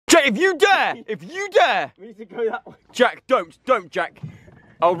Jack, if you dare! If you dare! We need to go that way. Jack, don't, Jack.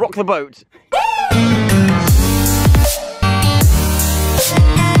 I'll rock the boat.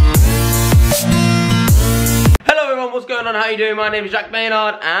 Hello everyone, what's going on? How you doing? My name is Jack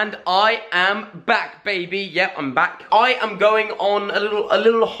Maynard and I am back, baby. Yep, I'm back. I am going on a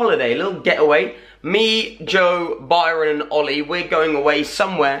little holiday, a little getaway. Me, Joe, Byron and Ollie, we're going away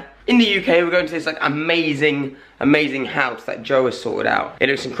somewhere in the UK. We're going to this like amazing house that Joe has sorted out. It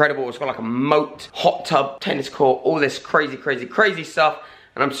looks incredible. It's got like a moat, hot tub, tennis court, all this crazy stuff.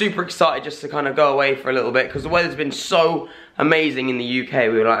 And I'm super excited just to kind of go away for a little bit because the weather's been so amazing in the UK.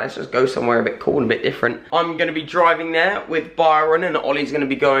 We were like, let's just go somewhere a bit cool and a bit different. I'm going to be driving there with Byron and Ollie's going to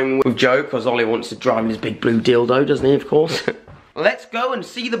be going with Joe because Ollie wants to drive in his big blue dildo, doesn't he, of course? Let's go and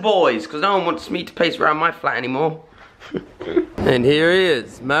see the boys because no one wants me to pace around my flat anymore. And here he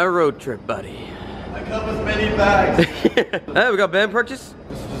is, my road trip buddy. I come with many bags. Hey, we got band purchase?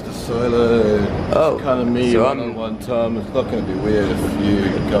 This is just a solo. Oh, kind of me so one time. It's not going to be weird if you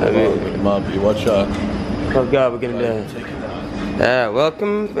come along with mum, but you watch out. Oh God, we're gonna do. Take it down.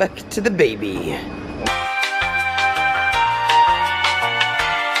 Welcome back to the baby.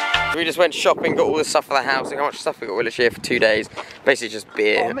 We just went shopping, got all the stuff for the house. Look how much stuff we got with us here for 2 days. Basically just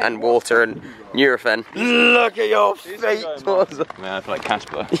beer and water and Nurofen. Look at your face. Man, I feel like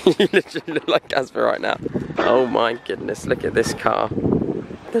Casper. You literally look like Casper right now. Oh my goodness, look at this car.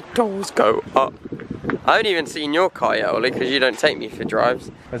 The doors go up. I haven't even seen your car yet, Ollie, because you don't take me for drives.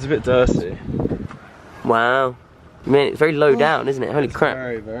 It's a bit dirty. Wow. I mean, it's very low down, isn't it? Holy crap.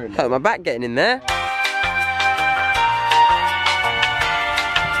 Very low. Oh, my back getting in there.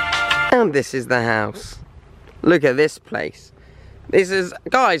 And this is the house. Look at this place. This is,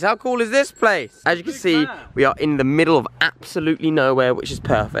 guys, how cool is this place? As you can see, we are in the middle of absolutely nowhere, which is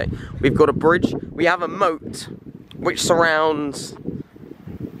perfect. We've got a bridge. We have a moat, which surrounds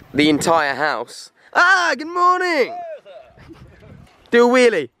the entire house. Ah, good morning. Do a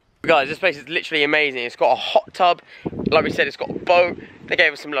wheelie. Guys, this place is literally amazing. It's got a hot tub. Like we said, it's got a boat. They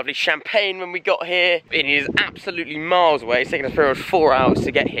gave us some lovely champagne when we got here. It is absolutely miles away. It's taken us pretty much 4 hours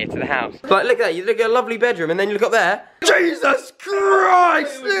to get here to the house. Like, look at that. You look at a lovely bedroom and then you look up there. Jesus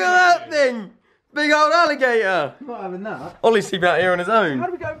Christ! Look at that thing! Big old alligator. I'm not having that. Ollie's sleeping out here on his own. How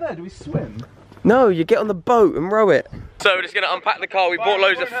do we go over there? Do we swim? No, you get on the boat and row it. So we're just going to unpack the car. We bought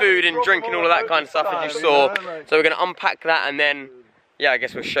loads of food and drink and all of that kind of stuff, as you saw. So we're going to unpack that and then, yeah, I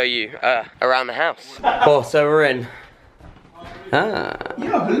guess we'll show you around the house. Oh, so we're in. Ah.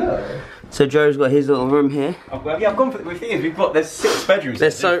 Yeah, hello. So Joe's got his little room here. Yeah, I've gone for the thing is there's 6 bedrooms.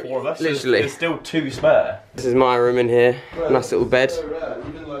 There's so 4 of us. literally. There's still 2 spare. This is my room in here. Nice little bed.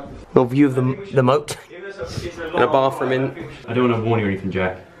 Little view of the moat. And a bathroom in. I don't want to warn you or anything,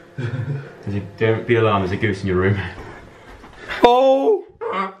 Jack. Don't be alarmed, there's a goose in your room. Oh!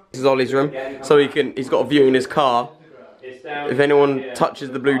 This is Ollie's room. So he's got a view in his car. If anyone touches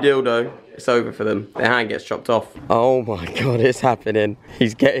the blue dildo, it's over for them. Their hand gets chopped off. Oh my God, it's happening.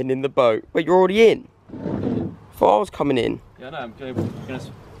 He's getting in the boat. Wait, you're already in? I thought I was coming in. Yeah, no, I'm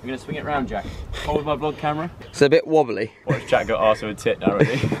gonna swing it round, Jack. Hold my vlog camera. It's a bit wobbly. Watch Jack got arse with a tit now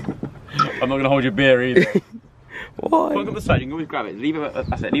already. I'm not gonna hold your beer either. Why? Look up the side, you can always grab it. Leave it,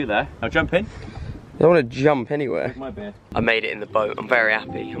 that's it, leave it there. Now jump in. I don't want to jump anywhere. My beer. I made it in the boat. I'm very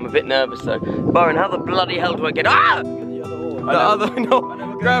happy. I'm a bit nervous though. Byron, how the bloody hell do I get? Ah!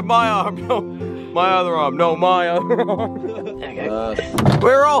 No, grab my arm. No, my other arm. No, my other arm. There we go.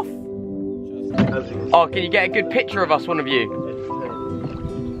 We're off. Oh, can you get a good picture of us, one of you?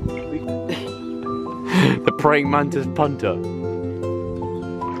 The praying mantis punter.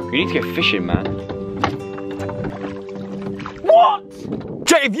 You need to go fishing, man. What?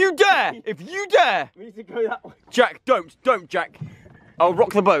 Jack, if you dare! If you dare! We need to go that way. Jack, don't, Jack. I'll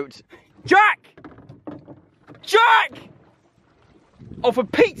rock the boat. Jack! Jack! Oh, for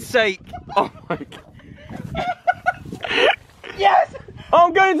Pete's sake! Oh my God. Yes!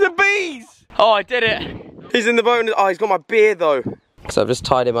 I'm going to the bees! Oh, I did it. He's in the boat. Oh, he's got my beer though. So I've just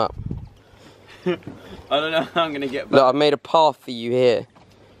tied him up. I don't know how I'm gonna get back. Look, I've made a path for you here.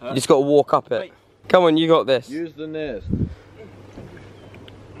 You just got to walk up it. Wait. Come on, you got this. Use the nest.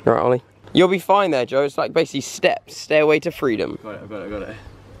 All right, Ollie. You'll be fine there, Joe. It's like basically steps. Stairway to freedom. I got it.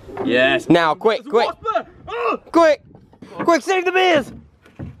 Yes. Now, quick. Quick, save the beers.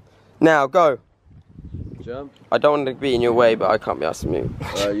 Now, go. Jump. I don't want to be in your way, but I can't be asking you.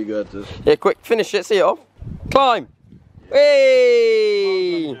 Alright, you got this. Yeah, quick, finish it, see it off. Climb.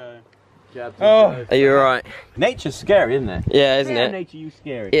 Hey! Oh. Are you alright? Nature's scary, isn't it? Yeah, isn't it? Nature, you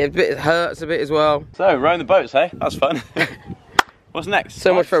scary. Yeah, it hurts a bit as well. So, rowing the boats, hey? That's fun. What's next?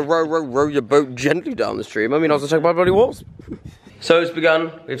 So much for row your boat gently down the stream. I mean, I was talking about bloody wasp. So it's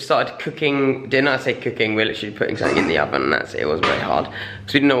begun. We've started cooking dinner. I say cooking, we're literally putting something in the oven and that's it. It wasn't very hard.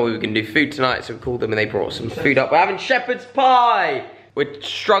 Because we didn't know we were going to do food tonight, so we called them and they brought some food up. We're having shepherd's pie! We're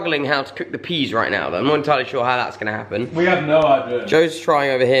struggling how to cook the peas right now, though. I'm not entirely sure how that's going to happen. We have no idea. Joe's trying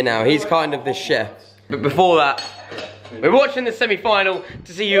over here now. He's kind of the chef. But before that, we're watching the semi-final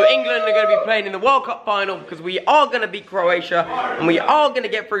to see who England are going to be playing in the World Cup final, because we are going to beat Croatia and we are going to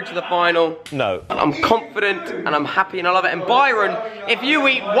get through to the final. No. I'm confident and I'm happy and I love it. And Byron, if you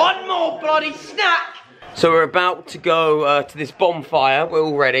eat one more bloody snack. So we're about to go to this bonfire. We're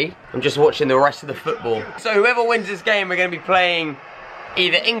all ready. I'm just watching the rest of the football. So whoever wins this game, we're going to be playing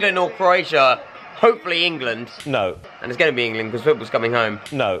either England or Croatia. Hopefully England. No. And it's going to be England because football's coming home.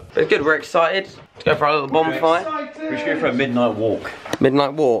 No. But it's good, we're excited. Let's go for our little bonfire. We should go for a midnight walk.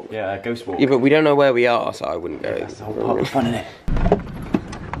 Midnight walk? Yeah, a ghost walk. Yeah, but we don't know where we are, so I wouldn't go. That's the whole part of the fun, innit?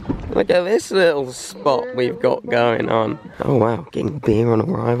 Look at this little spot we've got going on. Oh wow, getting beer on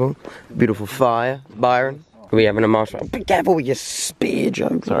arrival. Beautiful fire. Byron, are we having a marshmallow? Be careful with your spear,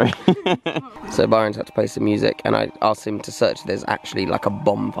 Joe. Sorry. So Byron's had to play some music and I asked him to search if there's actually like a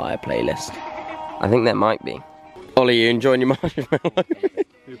bonfire playlist. I think there might be. Ollie, you enjoying your marshmallow?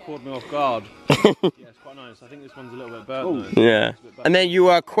 You caught me off guard. Yeah, it's quite nice. I think this one's a little bit burnt though. Yeah. And then you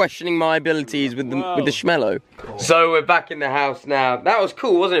are questioning my abilities with the schmello. So we're back in the house now. That was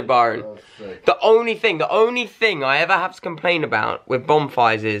cool, wasn't it, Byron? The only thing I ever have to complain about with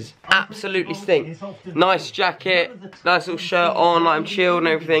bonfires is absolutely stink. Nice jacket, nice little shirt on, like I'm chilled and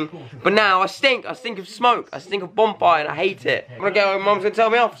everything. But now I stink of smoke. I stink of bonfire and I hate it. I'm gonna go home, Mum's gonna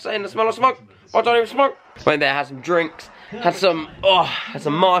tell me off saying the smell of smoke. I don't even smoke. Went there, had some drinks, had some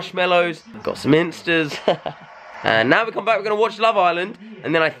marshmallows, got some Instas. And now we come back, we're gonna watch Love Island.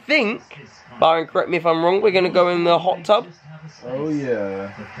 And then I think, Byron, correct me if I'm wrong, we're gonna go in the hot tub. Oh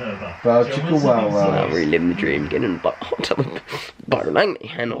yeah. Bow chicka wow wow. Now really living the dream, getting in the hot tub with Byron Langley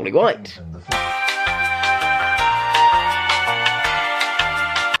and Ollie White.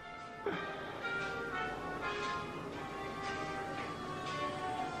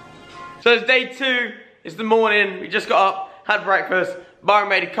 So it's day 2, it's the morning, we just got up, had breakfast, Byron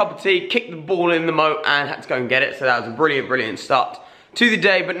made a cup of tea, kicked the ball in the moat and had to go and get it, so that was a brilliant, brilliant start to the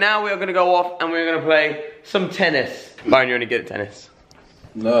day. But now we are going to go off and we're going to play some tennis. Byron, you're only good at tennis?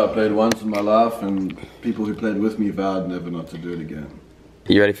 No, I played once in my life and people who played with me vowed never not to do it again.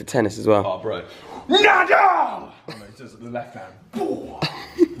 Are you ready for tennis as well? Oh, bro. Nada! Oh, no, it's just the left hand.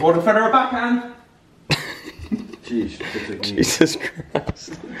 Roger Federer backhand. Jeez, Jesus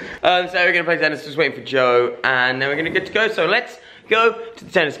Christ. So we're going to play tennis, just waiting for Joe, and then we're going to get to go. So let's go to the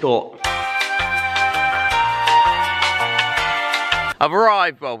tennis court. I've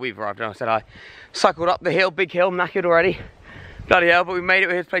arrived, well we've arrived, I said I cycled up the hill, big hill, knackered already. Bloody hell, but we made it,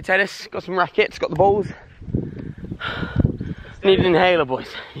 we're here to play tennis. Got some rackets, got the balls. Need an inhaler, boys.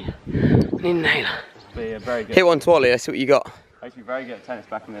 Yeah. Need an inhaler. Be very good. Hit one to Ollie, let's see what you got. I used to be very good at tennis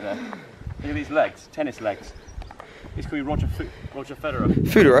back in the day. Look at these legs, tennis legs. He's called Roger Federer.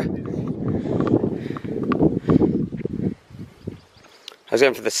 Federer? I was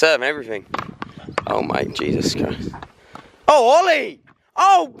going for the serve and everything. Oh my Jesus Christ. Oh, Ollie!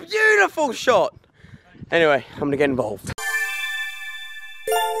 Oh, beautiful shot! Anyway, I'm gonna get involved.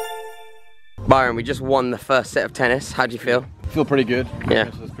 Byron, we just won the first set of tennis. How do you feel? feel pretty good. Yeah.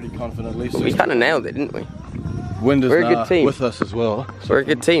 I was pretty confidently. So We kind of nailed it, didn't we? Wind is We're a good team. with us as well. So we're a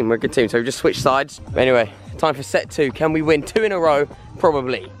good team, So we just switched sides. Anyway, time for set 2. Can we win 2 in a row?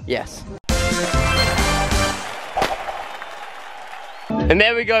 Probably, yes. And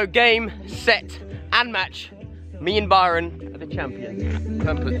there we go, game, set, and match. Me and Byron are the champions.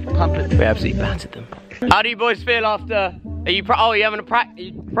 Pumpers. We absolutely battered them. How do you boys feel after? Are you you having a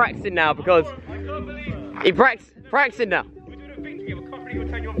practicing now because he practicing now.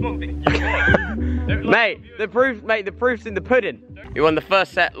 Mate, the proof's in the pudding. We won the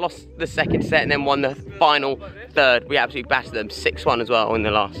first set, lost the second set, and then won the final third. We absolutely battered them 6-1 as well in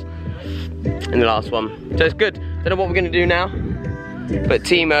the last one. So it's good. Don't know what we're gonna do now, but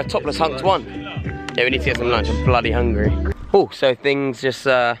team Topless Hunks won. Yeah, we need to get some lunch. I'm bloody hungry. Oh, so things just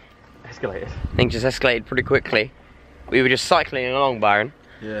escalated. Things just escalated pretty quickly. We were just cycling along, Byron.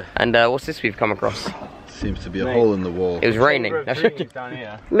 Yeah. And what's this we've come across? Seems to be a hole in the wall. It was raining. Down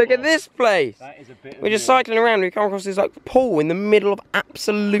here. Look at this place. That is a bit We're just cycling around. We come across this like pool in the middle of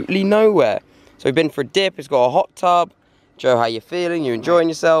absolutely nowhere. So we've been for a dip. It's got a hot tub. Joe, how you feeling? You enjoying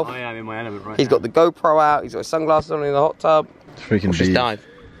yourself? I am in my element right He's got the GoPro out. He's got his sunglasses on in the hot tub. Freaking Let's just beat. dive.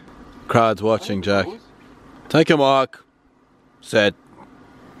 Crowd's watching, Jack. Take a mark. Said.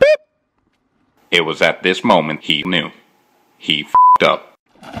 It was at this moment he knew. He f***ed up.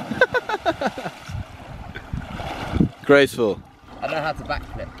 Graceful. I don't know how to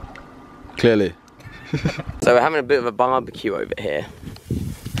backflip. Clearly. So we're having a bit of a barbecue over here.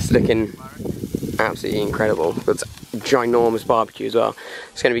 It's looking absolutely incredible. It's a ginormous barbecue as well.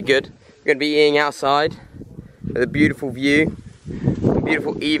 It's going to be good. We're going to be eating outside with a beautiful view, a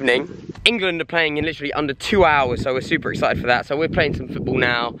beautiful evening. England are playing in literally under 2 hours, so we're super excited for that. So we're playing some football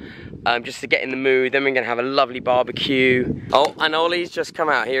now, just to get in the mood. Then we're going to have a lovely barbecue. Oh, and Ollie's just come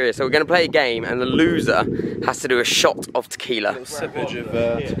out. Here he is. So we're going to play a game, and the loser has to do a shot of tequila. Sippage of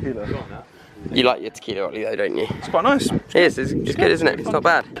tequila. You like your tequila, Ollie, though, don't you? It's quite nice. It is. It's good, isn't it? It's not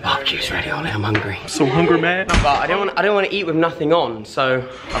bad. The barbecue's ready, Ollie. I'm hungry. So hungry, man. But I don't want to eat with nothing on, so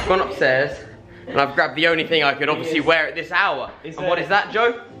I've gone upstairs and I've grabbed the only thing I could obviously wear at this hour. And what is that,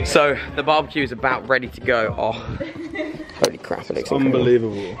 Joe? So the barbecue is about ready to go. Oh, holy crap! It looks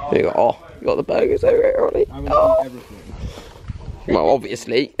Unbelievable. you got the burgers over here, Ollie. Oh. Well,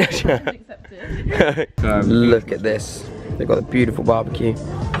 obviously. Look at this. They've got a beautiful barbecue.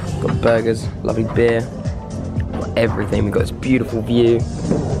 Got burgers, lovely beer. Got everything. We've got this beautiful view.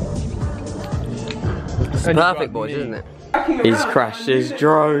 It's perfect, boys, isn't it? He's crashed his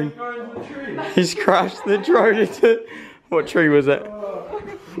drone. He's crashed the drone into... What tree was it?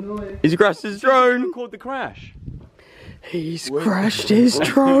 He's crashed his drone. Record the crash. He's crashed his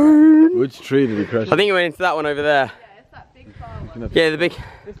drone. Which tree did he crash? I think he went into that one over there. Yeah, it's that big farm one. Yeah, the big...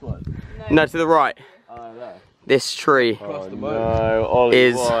 This one? No, to the right. Oh, there. This tree No, Ollie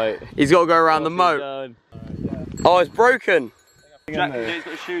is... White. He's got to go around the moat. Oh, it's broken. Jack, he's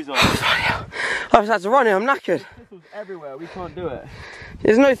got his shoes on. I just had to run it, I'm knackered. Thistles everywhere, we can't do it.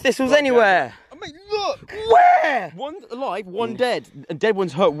 There's no thistles anywhere. Mate, look! Where? One's alive, one dead. A dead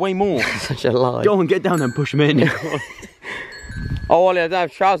one's hurt way more. Such a lie. Go on, get down there and push him in. Oh, Ollie, I don't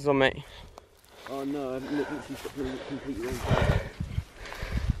have trousers on, mate. Oh no, I've literally got the completely wrong.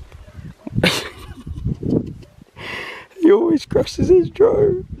 He always crashes his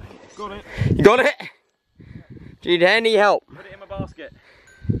drone. Got it. You got it? Do you need any help? Put it in my basket.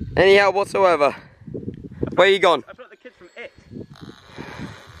 Any help whatsoever? Where you gone? I feel like the kid from It.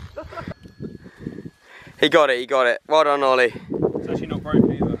 He got it, he got it. Well done, Ollie. It's actually not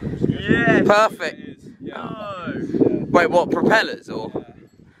broken either. Yeah. Perfect. No. Wait, what, propellers or?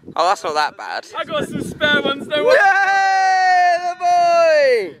 Oh, that's not that bad. I got some spare ones, don't worry. Yay, the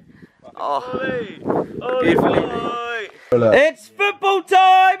boy! Oh, beautiful evening. It's football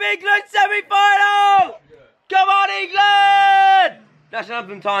time! England semi-final! Come on, England! National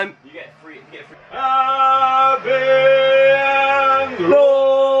anthem time. You get free.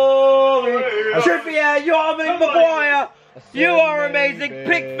 Glory! Trippier, you are Maguire. You are amazing.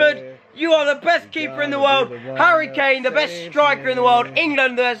 Pickford, you are the best keeper in the world. Harry Kane, the best striker in the world.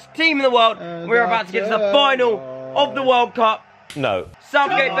 England, the best team in the world. We're about to get to the final of the World Cup. No.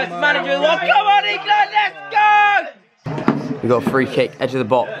 Southgate, best manager in the world. Come on, England, let's go! We got a free kick, edge of the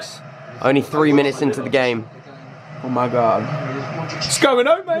box. Only 3 minutes into the game. Oh my god. It's going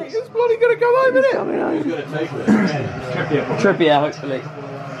home, mate. It's bloody gonna go home, isn't it? Trippier, hopefully.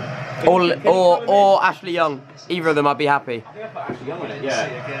 Or Ashley Young. Either of them, I'd be happy.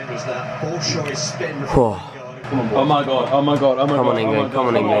 Whew. Oh my god, oh my god, oh my god. Come on, England, come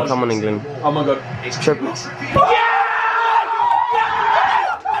on, England, come on, England. Oh my god. Trippier.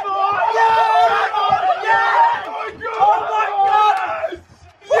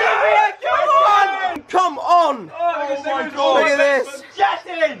 Come on! Oh my god! Look at this!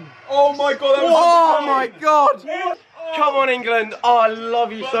 Oh my god! That was Oh my god! Come on, England! Oh, I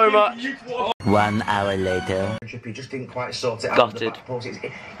love you so much. 1 hour later. He just didn't quite sort it out. Gutted.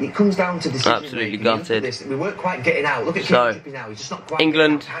 It comes down to decision Absolutely making. gutted. We weren't quite getting out. Look at So, Trippier now. He's just not quite.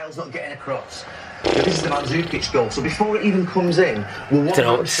 England. Kyle's not getting across. But this is the Mandzukic goal. So before it even comes in, we're Don't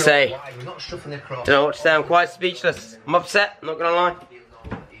know what to say. We're not shuffling across. Don't know what to say. I'm quite speechless. I'm upset. I'm not gonna lie.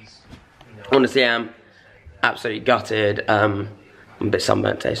 Honestly, I'm absolutely gutted. I'm a bit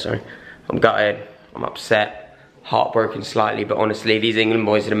sunburnt today. Sorry. I'm gutted. I'm upset. Heartbroken slightly, but honestly, these England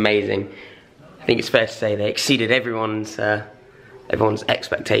boys did amazing. I think it's fair to say they exceeded everyone's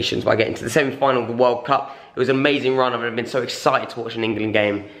expectations by getting to the semi-final of the World Cup. It was an amazing run. I've been so excited to watch an England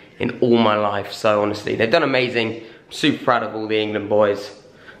game in all my life. So honestly, they've done amazing. I'm super proud of all the England boys.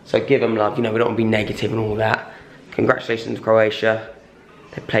 So give them love. You know, we don't want to be negative and all that. Congratulations, Croatia.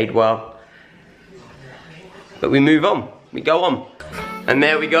 They played well. But we move on. We go on. And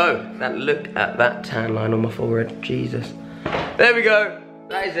there we go. Look at that tan line on my forehead. Jesus. There we go.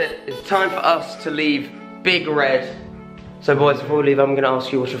 That is it. It's time for us to leave Big Red. So boys, before we leave, I'm going to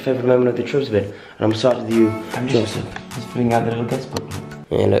ask you what's your favourite moment of the trip's been. And I'm starting with you, Joseph. Just filling out the little guest book.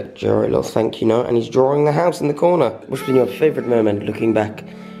 Yeah, look, Joe, a little thank you note. And he's drawing the house in the corner. What's been your favourite moment looking back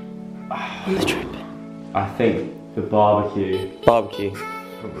on the trip? I think The barbecue. Barbecue.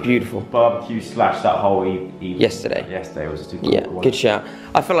 Beautiful. Barbecue slash that whole evening. Yesterday. Yesterday was too Yeah, good shout.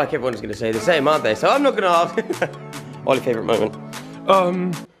 I feel like everyone's going to say the same, aren't they? So I'm not going to ask. Ollie, favourite moment?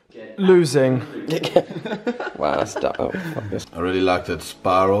 Losing. Wow, that's dark. Oh, fuck this. I really liked that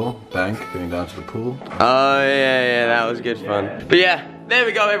spiral bank going down to the pool. Oh, yeah, that was good fun. But yeah, there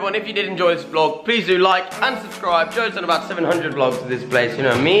we go, everyone. If you did enjoy this vlog, please do like and subscribe. Joe's done about 700 vlogs to this place. You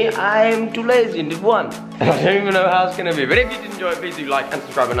know me, I'm too lazy and did one. I don't even know how it's going to be. But if you did enjoy it, please do like and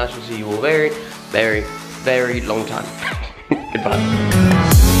subscribe, and I shall see you all very, very, very long time. Goodbye.